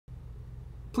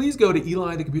Please go to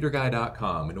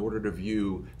EliTheComputerGuy.com in order to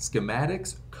view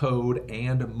schematics, code,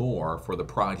 and more for the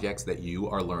projects that you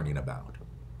are learning about.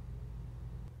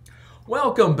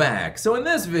 Welcome back. So in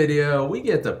this video, we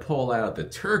get to pull out the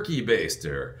turkey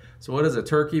baster. So what does a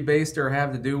turkey baster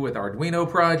have to do with Arduino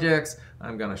projects?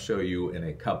 I'm going to show you in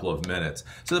a couple of minutes.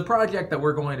 So the project that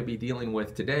we're going to be dealing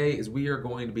with today is we are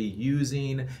going to be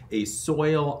using a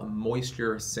soil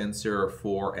moisture sensor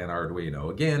for an Arduino.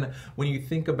 Again, when you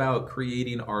think about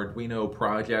creating Arduino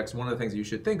projects, one of the things you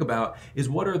should think about is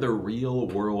what are the real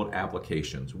world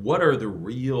applications? What are the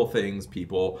real things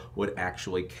people would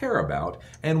actually care about?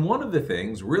 And one of the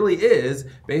things really is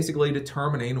basically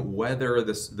determining whether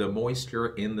the moisture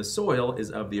in the soil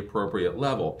is of the appropriate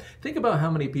level. Think about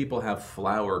how many people have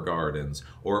flower gardens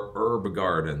or herb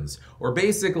gardens, or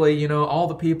basically, you know, all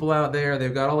the people out there,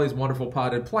 they've got all these wonderful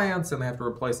potted plants and they have to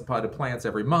replace the potted plants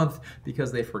every month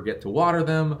because they forget to water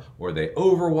them or they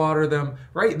overwater them,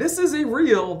 right? This is a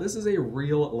real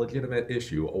legitimate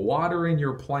issue. Watering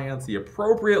your plants the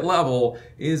appropriate level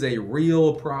is a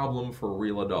real problem for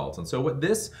real adults. And so what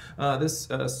this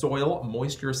soil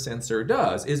moisture sensor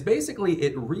does is basically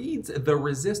it reads the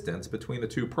resistance between the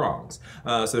two prongs.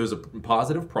 So there's a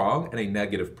positive prong and a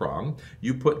negative prong.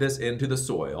 You put this into the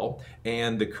soil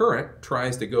and the current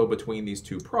tries to go between these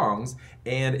two prongs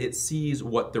and it sees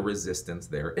what the resistance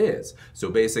there is. So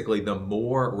basically the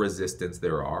more resistance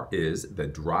there is, the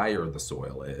drier the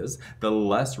soil is, the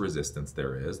less resistance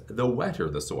there is, the wetter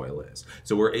the soil is.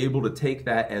 So we're able to take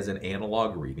that as an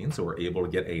analog reading, so we're able to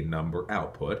get a number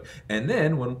output, and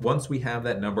then once we have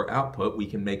that number output, we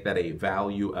can make that a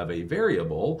value of a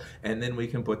variable, and then we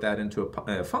can put that into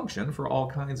a function for all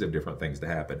kinds of different things to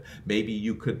happen. Maybe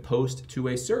you could post to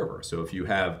a server. So if you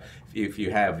have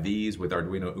these with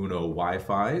Arduino Uno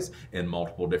Wi-Fis in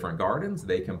multiple different gardens,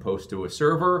 they can post to a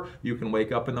server. You can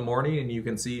wake up in the morning and you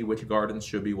can see which gardens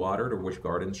should be watered or which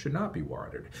gardens should not be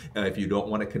watered. If you don't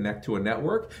want to connect to a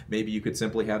network, maybe you could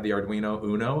simply have the Arduino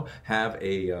Uno have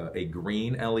a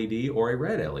green LED or a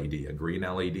red LED. A green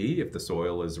LED if the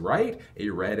soil is right, a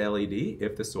red LED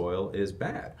if the soil is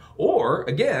bad. Or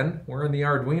again, we're in the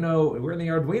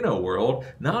Arduino world.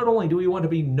 Not only do we want to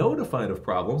be notified of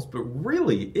problems, but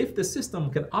really if the system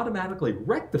can automatically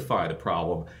rectify the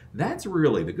problem, that's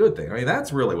really the good thing. I mean,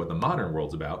 that's really what the modern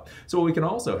world's about. So what we can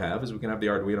also have is we can have the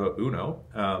Arduino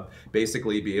Uno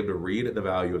basically be able to read the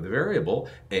value of the variable,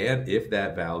 and if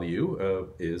that value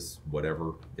is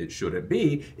whatever it shouldn't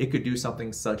be, it could do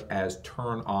something such as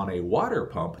turn on a water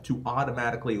pump to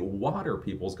automatically water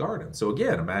people's gardens. So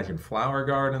again, imagine flower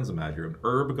gardens, imagine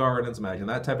herb gardens, imagine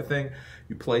that type of thing.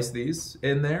 You place these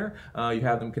in there, you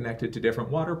have them connected to different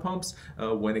water pumps.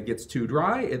 When it gets too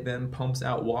dry, it then pumps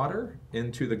out water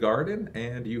into the garden,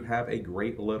 and you have a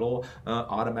great little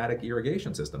automatic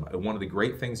irrigation system. One of the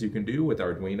great things you can do with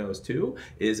Arduinos too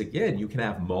is, again, you can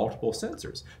have multiple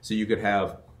sensors. So you could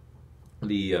have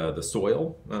the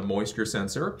soil moisture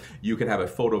sensor. You could have a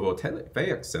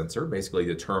photovoltaic sensor, basically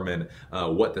determine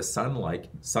what the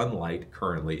sunlight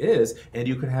currently is, and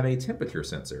you could have a temperature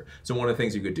sensor. So one of the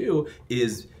things you could do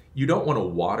is you don't want to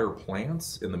water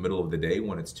plants in the middle of the day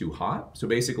when it's too hot. So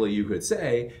basically you could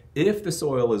say, if the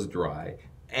soil is dry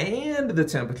and the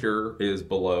temperature is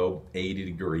below 80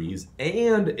 degrees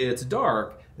and it's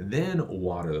dark, then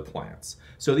water the plants.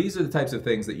 So these are the types of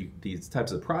things these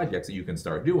types of projects that you can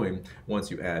start doing once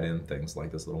you add in things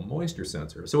like this little moisture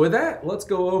sensor. So with that, let's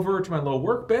go over to my little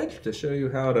workbench to show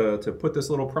you how to put this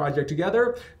little project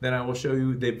together. Then I will show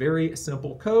you the very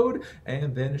simple code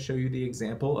and then show you the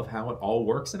example of how it all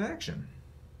works in action.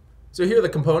 So here are the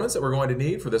components that we're going to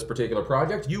need for this particular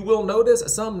project. You will notice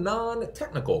some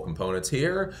non-technical components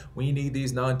here. We need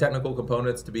these non-technical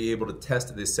components to be able to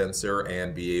test this sensor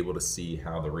and be able to see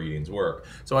how the readings work.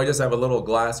 So I just have a little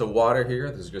glass of water here.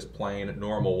 This is just plain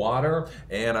normal water.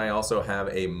 And I also have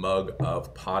a mug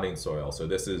of potting soil. So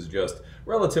this is just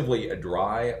relatively a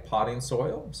dry potting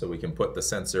soil. So we can put the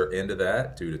sensor into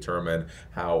that to determine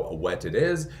how wet it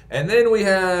is. And then we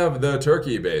have the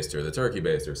turkey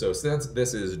baster. So since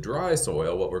this is dry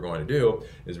soil, what we're going to do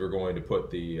is we're going to put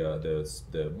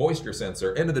the moisture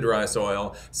sensor into the dry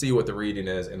soil, see what the reading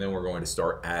is, and then we're going to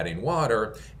start adding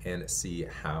water and see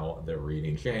how the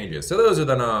reading changes. So those are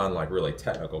the really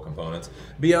technical components.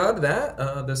 Beyond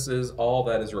that, this is all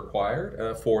that is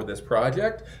required for this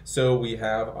project. So we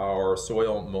have our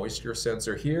soil moisture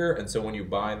sensor here, and so when you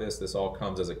buy this all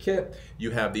comes as a kit.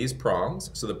 You have these prongs.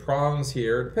 So the prongs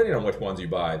here, depending on which ones you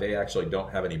buy, they actually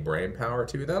don't have any brain power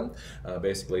to them.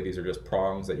 Basically, These are just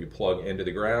prongs that you plug into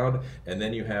the ground, and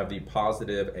then you have the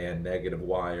positive and negative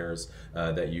wires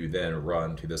that you then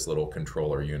run to this little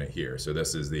controller unit here. So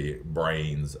this is the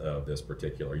brains of this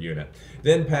particular unit.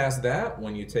 Then past that,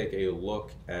 when you take a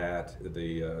look at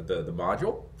the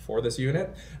module for this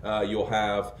unit, you'll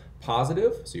have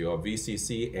positive, so you have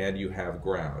VCC and you have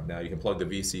ground. Now you can plug the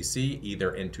VCC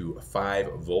either into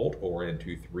 5 volt or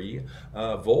into 3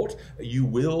 volt. You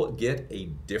will get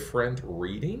a different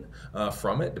reading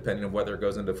from it depending on whether it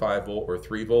goes into 5 volt or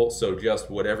 3 volt. So just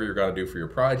whatever you're going to do for your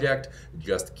project,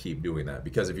 just keep doing that,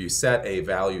 because if you set a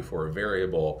value for a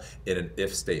variable in an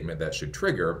if statement that should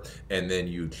trigger and then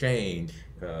you change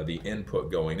the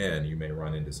input going in, you may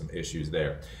run into some issues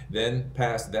there. Then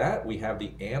past that, we have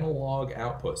the analog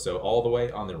output. So all the way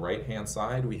on the right hand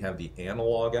side, we have the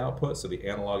analog output. So the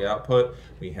analog output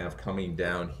we have coming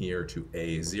down here to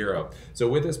A0. So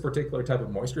with this particular type of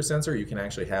moisture sensor, you can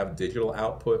actually have digital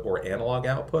output or analog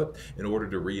output in order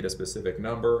to read a specific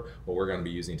number. What we're going to be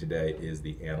using today is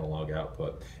the analog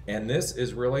output. And this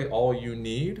is really all you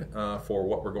need for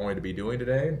what we're going to be doing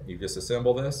today. You just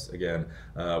assemble this. Again,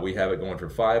 we have it going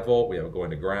from 5 volt, we have it going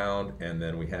to ground, and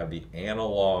then we have the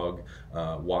analog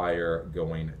wire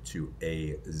going to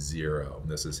A0.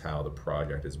 This is how the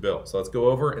project is built. So let's go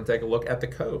over and take a look at the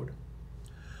code.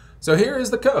 So here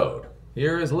is the code.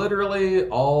 Here is literally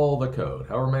all the code.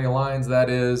 However many lines that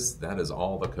is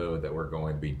all the code that we're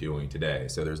going to be doing today.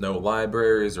 So there's no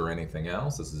libraries or anything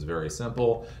else. This is very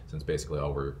simple, since basically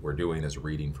all we're doing is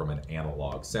reading from an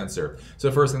analog sensor. So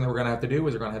the first thing that we're going to have to do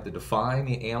is we're going to have to define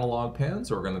the analog pin.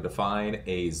 So we're going to define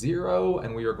A0,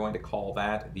 and we are going to call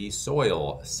that the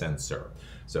soil sensor.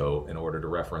 So in order to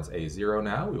reference A0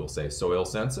 now, we will say soil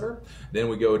sensor. Then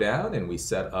we go down and we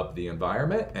set up the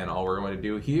environment, and all we're going to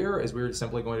do here is we're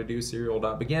simply going to do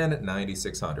serial.begin at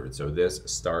 9600. So this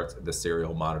starts the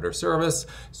serial monitor service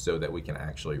so that we can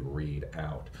actually read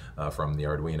out from the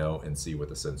Arduino and see what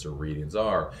the sensor readings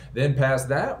are. Then past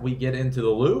that, we get into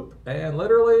the loop, and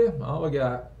literally all we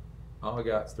got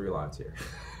is 3 lines here.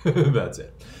 That's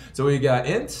it. So we got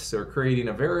int, so we're creating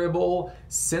a variable,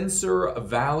 sensor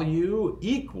value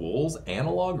equals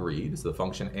analog read, so the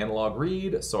function analog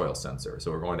read soil sensor. So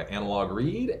we're going to analog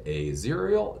read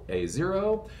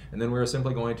A0, and then we're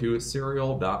simply going to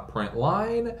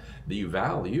serial.println the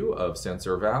value of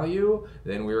sensor value.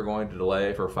 Then we're going to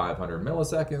delay for 500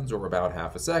 milliseconds or about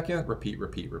half a second,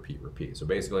 repeat. So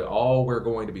basically all we're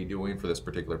going to be doing for this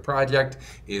particular project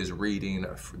is reading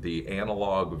the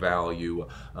analog value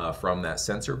from that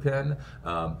sensor pin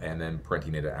and then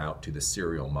printing it out to the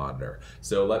serial monitor.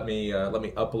 So let me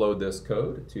upload this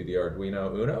code to the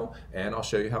Arduino Uno, and I'll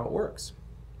show you how it works.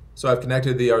 So I've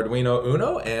connected the Arduino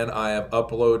Uno and I have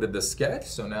uploaded the sketch.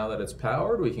 So now that it's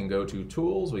powered, we can go to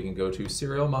Tools, we can go to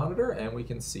Serial Monitor, and we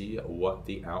can see what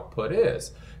the output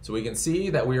is. So we can see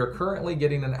that we are currently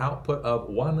getting an output of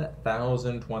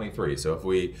 1023. So if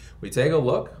we take a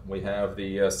look, we have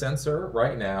the sensor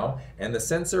right now, and the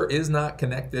sensor is not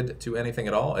connected to anything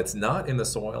at all. It's not in the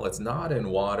soil, it's not in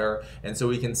water, and so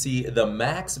we can see the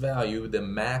max value, the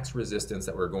max resistance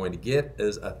that we're going to get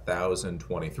is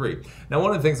 1023. Now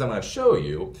one of the things I'm going to show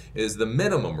you is the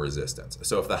minimum resistance.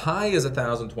 So if the high is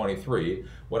 1023,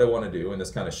 what I want to do, and this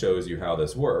kind of shows you how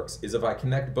this works, is if I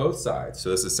connect both sides.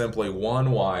 So this is simply one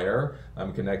wire.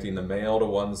 I'm connecting the male to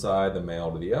one side, the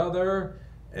male to the other,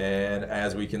 and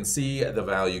as we can see, the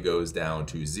value goes down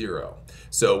to 0.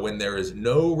 So when there is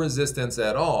no resistance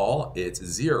at all, it's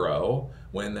 0.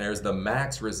 When there's the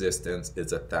max resistance,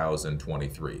 it's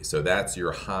 1023. So that's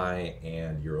your high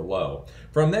and your low.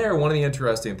 From there, one of the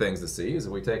interesting things to see is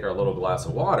if we take our little glass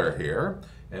of water here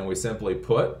and we simply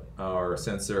put our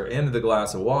sensor into the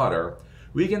glass of water,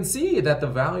 we can see that the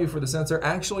value for the sensor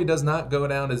actually does not go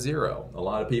down to 0. A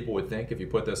lot of people would think if you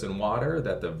put this in water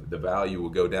that the value will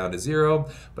go down to 0,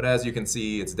 but as you can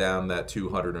see, it's down that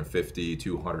 250,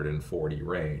 240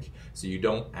 range. So you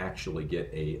don't actually get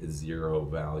a 0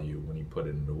 value when you put it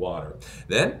into water.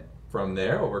 Then from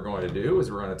there, what we're going to do is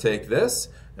we're going to take this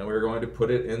and we're going to put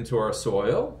it into our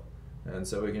soil. And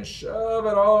so we can shove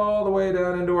it all the way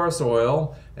down into our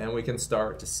soil, and we can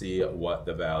start to see what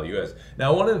the value is.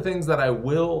 Now, one of the things that I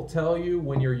will tell you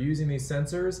when you're using these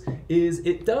sensors is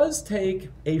it does take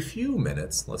a few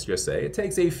minutes, let's just say, it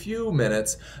takes a few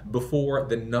minutes before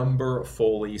the number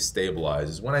fully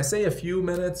stabilizes. When I say a few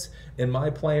minutes in my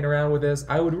playing around with this,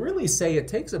 I would really say it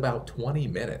takes about 20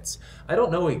 minutes. I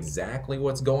don't know exactly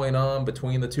what's going on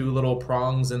between the two little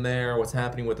prongs in there, what's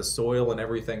happening with the soil and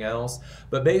everything else,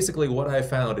 but basically what I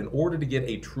found, in order to get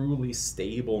a truly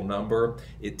stable number,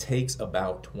 it takes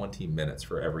about 20 minutes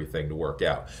for everything to work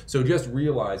out. So just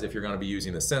realize if you're going to be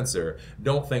using a sensor,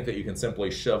 don't think that you can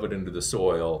simply shove it into the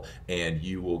soil and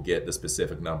you will get the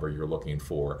specific number you're looking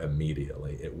for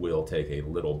immediately. It will take a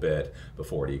little bit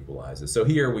before it equalizes. So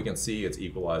here we can see it's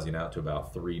equalizing out to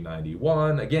about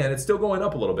 391. Again, it's still going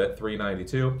up a little bit,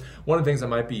 392. One of the things that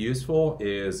might be useful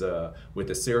is with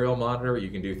the serial monitor, you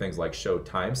can do things like show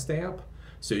timestamp.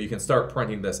 So you can start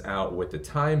printing this out with the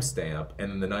timestamp,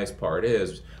 and then the nice part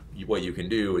is what you can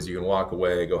do is you can walk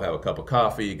away, go have a cup of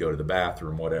coffee, go to the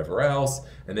bathroom, whatever else,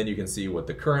 and then you can see what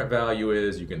the current value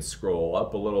is. You can scroll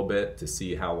up a little bit to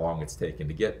see how long it's taken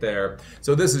to get there.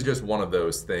 So this is just one of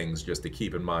those things just to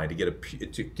keep in mind. To get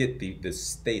the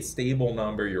stable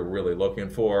number you're really looking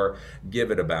for,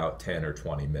 give it about 10 or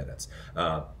 20 minutes.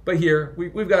 But here,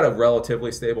 we've got a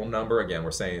relatively stable number. Again,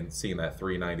 we're seeing that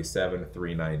 397,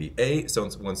 398. So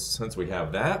since we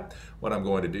have that, what I'm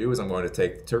going to do is I'm going to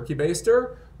take the turkey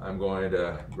baster. I'm going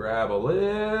to grab a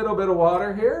little bit of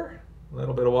water here, and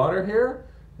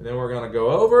then we're going to go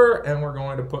over and we're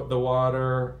going to put the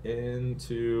water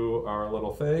into our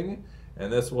little thing,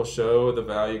 and this will show the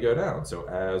value go down. So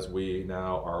as we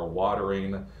now are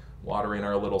watering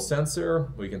our little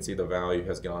sensor, we can see the value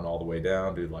has gone all the way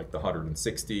down to like the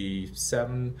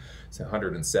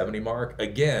 170 mark.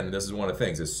 Again, this is one of the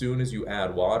things, as soon as you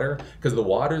add water, because the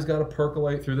water's got to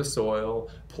percolate through the soil,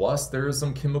 plus there's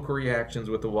some chemical reactions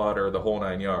with the water, the whole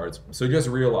 9 yards. So just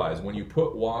realize when you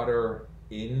put water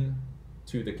into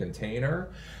the container,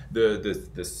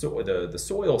 the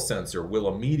soil sensor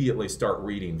will immediately start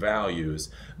reading values,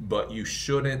 but you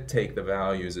shouldn't take the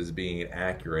values as being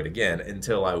accurate, again,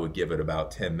 until I would give it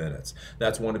about 10 minutes.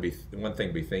 That's one thing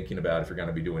to be thinking about if you're going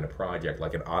to be doing a project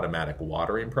like an automatic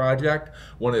watering project.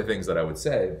 One of the things that I would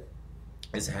say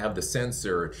is have the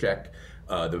sensor check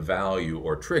the value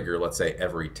or trigger, let's say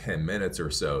every 10 minutes or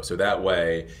so. So that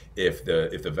way, if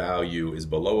the value is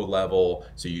below a level,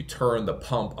 so you turn the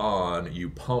pump on, you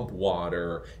pump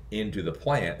water into the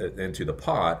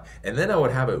pot, and then I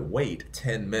would have it wait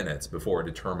 10 minutes before it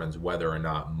determines whether or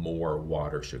not more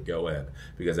water should go in.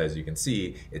 Because as you can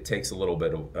see, it takes a little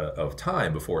bit of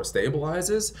time before it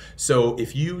stabilizes. So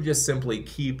if you just simply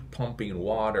keep pumping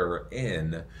water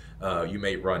in, you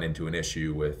may run into an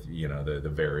issue with the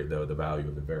value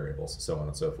of the variables, so on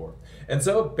and so forth. And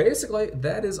so basically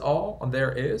that is all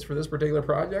there is for this particular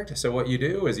project. So what you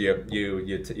do is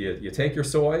you take your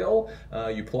soil,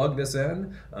 you plug this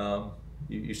in,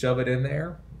 you shove it in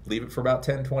there, leave it for about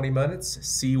 10-20 minutes,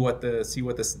 see what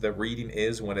the reading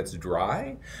is when it's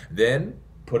dry, then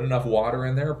put enough water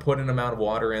in there, put an amount of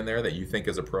water in there that you think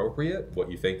is appropriate, what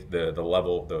you think the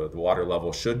water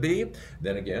level should be.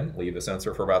 Then again, leave the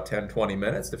sensor for about 10-20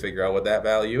 minutes to figure out what that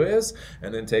value is,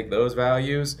 and then take those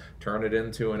values, turn it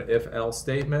into an if-else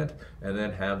statement, and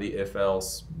then have the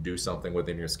if-else do something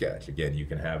within your sketch. Again, you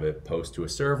can have it post to a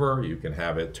server, you can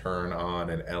have it turn on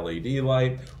an LED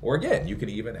light, or again, you can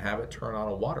even have it turn on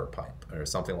a water pipe or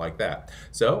something like that.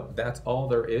 So that's all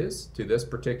there is to this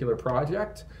particular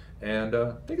project. And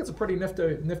I think it's a pretty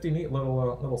nifty, neat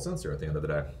little sensor at the end of the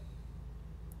day.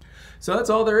 So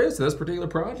that's all there is to this particular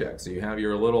project. So you have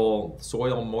your little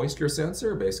soil moisture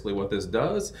sensor. Basically what this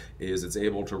does is it's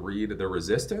able to read the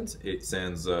resistance. It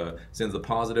sends the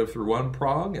positive through one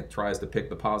prong. It tries to pick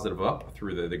the positive up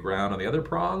through the ground on the other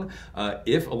prong.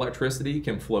 If electricity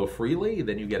can flow freely,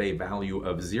 then you get a value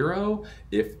of 0.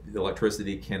 If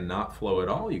electricity cannot flow at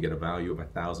all, you get a value of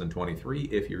 1023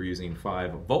 if you're using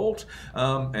 5 volt.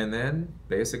 And then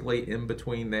basically in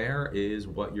between there is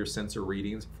what your sensor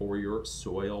readings for your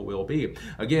soil will be.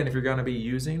 Again, if you're going to be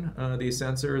using these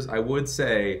sensors, I would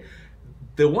say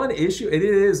the one issue,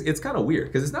 it's kind of weird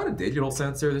because it's not a digital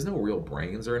sensor. There's no real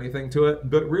brains or anything to it,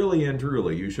 but really and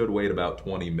truly, you should wait about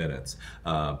 20 minutes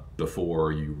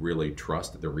before you really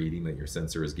trust the reading that your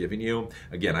sensor is giving you.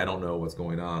 Again, I don't know what's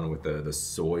going on with the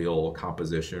soil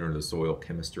composition or the soil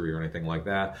chemistry or anything like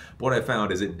that. But what I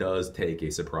found is it does take a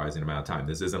surprising amount of time.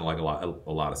 This isn't like a lot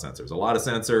of sensors. A lot of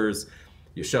sensors,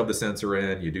 you shove the sensor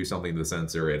in, you do something to the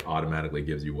sensor, it automatically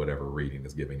gives you whatever reading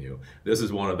it's giving you. This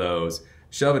is one of those,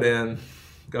 shove it in,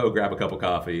 go grab a cup of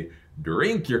coffee,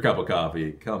 drink your cup of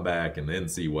coffee, come back, and then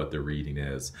see what the reading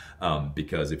is.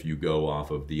 Because if you go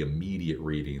off of the immediate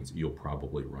readings, you'll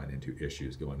probably run into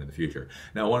issues going in the future.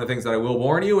 Now, one of the things that I will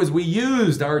warn you is we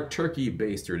used our turkey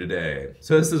baster today.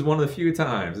 So this is one of the few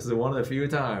times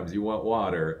you want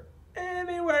water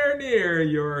anywhere near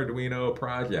your Arduino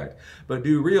project. But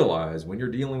do realize when you're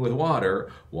dealing with water,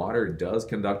 water does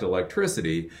conduct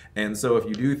electricity, and so if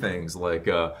you do things like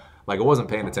I wasn't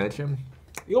paying attention,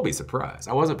 You'll be surprised.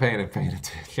 I wasn't paying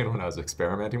attention when I was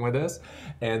experimenting with this.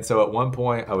 And so at one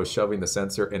point I was shoving the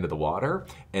sensor into the water,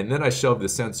 and then I shoved the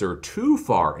sensor too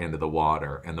far into the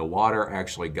water, and the water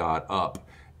actually got up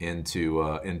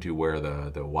into where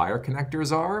the wire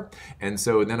connectors are. And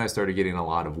so then I started getting a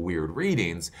lot of weird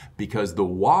readings because the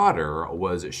water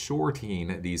was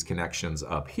shorting these connections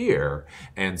up here.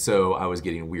 And so I was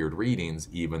getting weird readings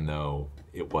even though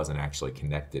it wasn't actually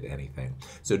connected to anything.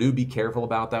 So do be careful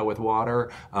about that with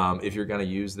water. If you're gonna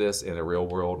use this in a real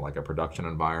world, like a production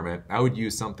environment, I would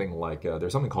use something like,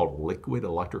 there's something called liquid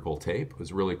electrical tape. It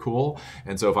was really cool.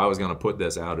 And so if I was gonna put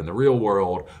this out in the real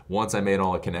world, once I made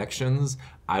all the connections,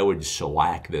 I would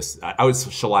shellac this. I would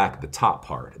shellac the top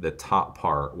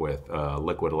part with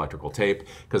liquid electrical tape,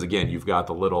 because again, you've got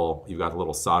the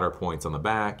little solder points on the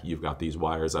back. You've got these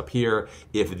wires up here.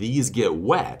 If these get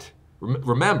wet,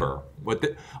 remember what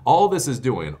all this is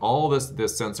doing. All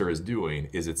this sensor is doing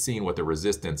is it's seeing what the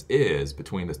resistance is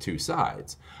between the two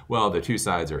sides. Well, the two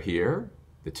sides are here.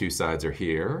 The two sides are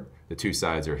here. The two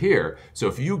sides are here. So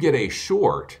if you get a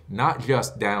short, not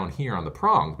just down here on the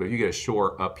prongs, but if you get a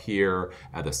short up here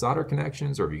at the solder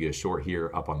connections, or if you get a short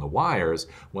here up on the wires,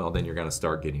 well, then you're gonna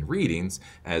start getting readings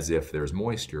as if there's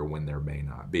moisture when there may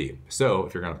not be. So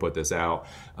if you're gonna put this out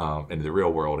into the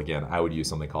real world, again, I would use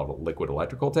something called liquid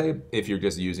electrical tape. If you're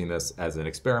just using this as an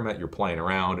experiment, you're playing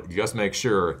around, just make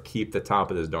sure, keep the top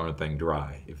of this darn thing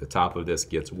dry. If the top of this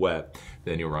gets wet,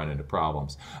 then you'll run into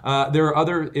problems. There are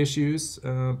other issues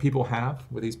people have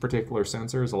with these particular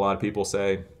sensors. A lot of people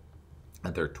say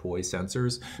that they're toy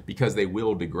sensors because they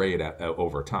will degrade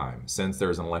over time. Since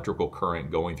there's an electrical current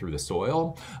going through the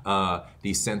soil,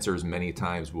 these sensors many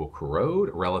times will corrode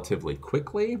relatively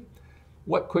quickly.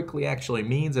 What quickly actually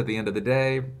means at the end of the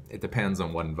day, it depends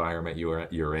on what environment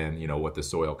you're in, you know, what the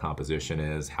soil composition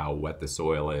is, how wet the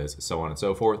soil is, so on and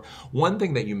so forth. One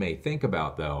thing that you may think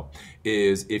about though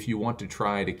is if you want to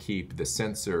try to keep the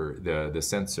sensor,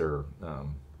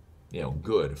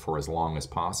 good for as long as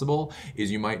possible,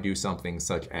 is you might do something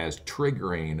such as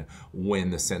triggering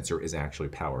when the sensor is actually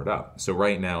powered up. So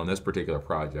right now in this particular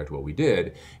project, what we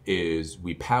did is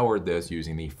we powered this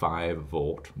using the 5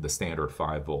 volt, the standard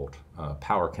 5 volt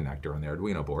power connector on the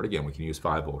Arduino board. Again, we can use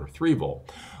 5 volt or 3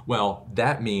 volt. Well,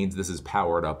 that means this is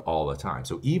powered up all the time.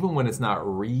 So even when it's not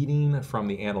reading from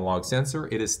the analog sensor,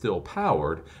 it is still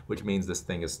powered, which means this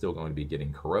thing is still going to be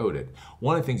getting corroded.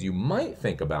 One of the things you might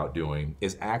think about doing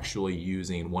is actually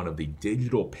using one of the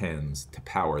digital pins to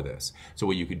power this. So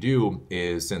what you could do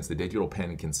is, since the digital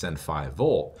pin can send 5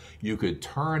 volt, you could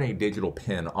turn a digital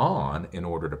pin on in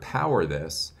order to power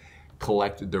this,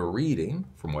 collect the reading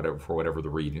from whatever the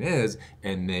reading is,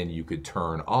 and then you could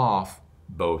turn off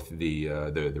both the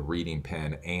reading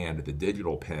pin and the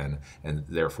digital pin, and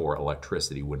therefore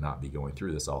electricity would not be going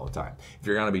through this all the time. If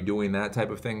you're going to be doing that type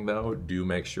of thing though, do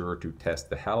make sure to test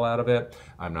the hell out of it.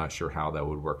 I'm not sure how that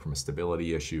would work from a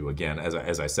stability issue. Again,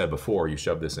 as I said before, you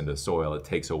shove this into the soil, it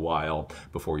takes a while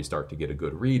before you start to get a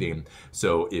good reading.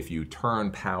 So if you turn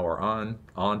power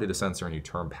onto the sensor and you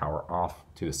turn power off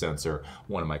to the sensor,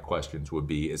 one of my questions would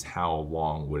be is how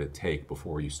long would it take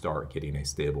before you start getting a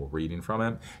stable reading from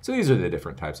it? So these are the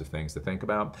different types of things to think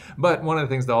about. But one of the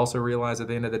things to also realize at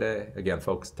the end of the day, again,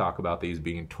 folks talk about these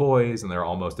being toys and they're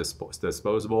almost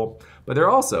disposable, but they're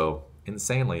also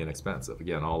insanely inexpensive.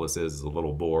 Again, all this is a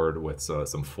little board with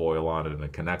some foil on it and a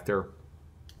connector.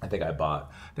 I think I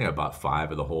bought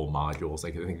 5 of the whole modules.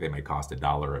 I think they may cost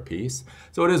 $1 a piece.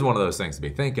 So it is one of those things to be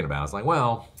thinking about. It's like,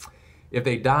 well, if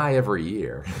they die every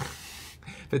year,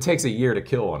 if it takes a year to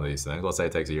kill one of these things, let's say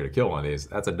it takes a year to kill one of these,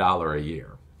 that's $1 a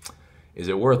year. Is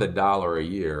it worth $1 a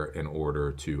year in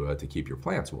order to keep your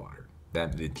plants watered?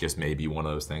 That it just may be one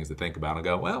of those things to think about and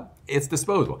go, well, it's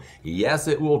disposable. Yes,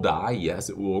 it will die. Yes,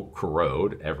 it will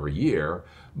corrode every year.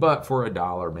 But for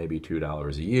 $1, maybe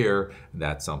 $2 a year,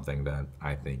 that's something that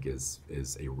I think is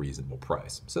a reasonable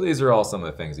price. So these are all some of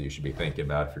the things that you should be thinking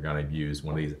about if you're going to use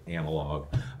one of these analog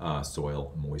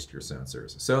soil moisture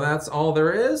sensors. So that's all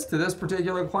there is to this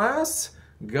particular class.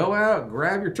 Go out,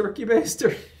 grab your turkey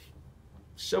baster,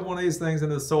 shove one of these things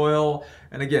into the soil.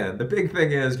 And again, the big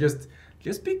thing is just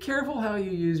be careful how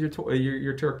you use your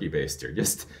turkey baster.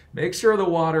 Just make sure the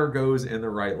water goes in the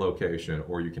right location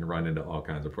or you can run into all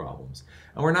kinds of problems.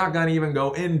 And we're not going to even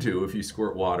go into if you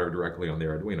squirt water directly on the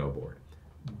Arduino board.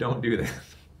 Don't do that.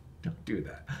 Don't do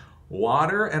that.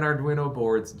 Water and Arduino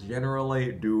boards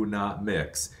generally do not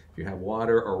mix. If you have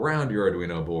water around your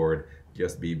Arduino board,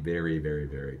 just be very, very,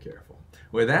 very careful.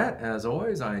 With that, as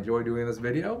always, I enjoy doing this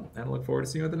video and I look forward to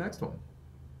seeing you at the next one.